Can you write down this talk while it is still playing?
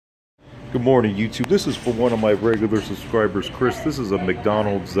Good morning, YouTube. This is for one of my regular subscribers, Chris. This is a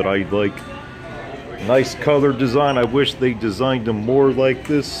McDonald's that I like. Nice color design. I wish they designed them more like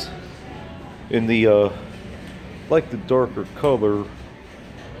this. In the, like the darker color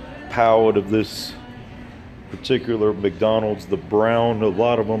palette of this particular McDonald's. The brown, a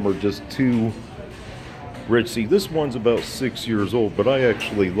lot of them are just too rich. See, this one's about 6 years old, but I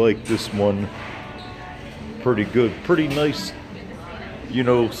actually like this one pretty good. Pretty nice, you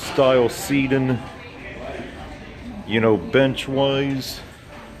know, style seating, you know, bench wise.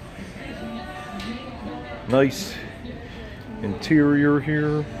 Nice interior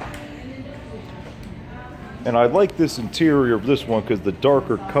here. And I like this interior of this one because the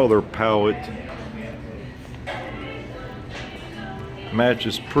darker color palette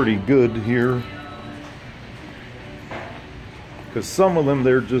matches pretty good here. Because some of them,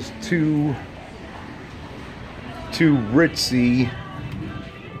 they're just too ritzy,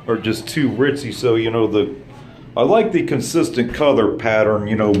 or just too ritzy. So, you know, I like the consistent color pattern,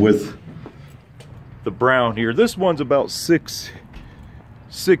 you know, with the brown here. This one's about six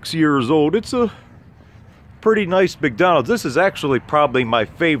years old. It's a pretty nice McDonald's. This is actually probably my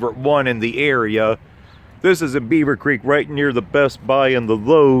favorite one in the area. This is in Beavercreek, right near the Best Buy and the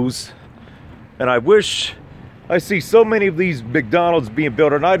Lowe's. And I wish, I see so many of these McDonald's being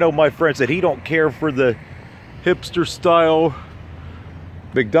built, and I know my friend said he don't care for the hipster style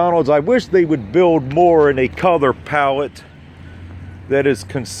McDonald's. I wish they would build more in a color palette that is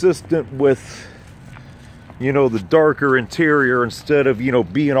consistent with, you know, the darker interior, instead of, you know,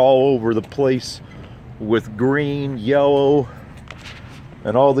 being all over the place with green, yellow,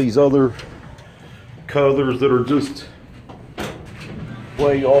 and all these other colors that are just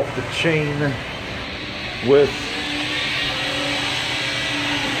way off the chain with.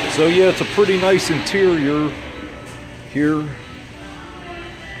 So yeah, it's a pretty nice interior here.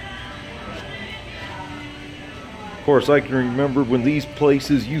 Of course, I can remember when these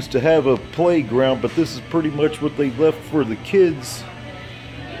places used to have a playground, but this is pretty much what they left for the kids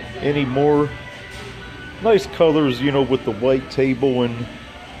anymore. Nice colors, you know, with the white table and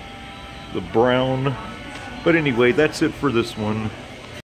the brown. But anyway, that's it for this one.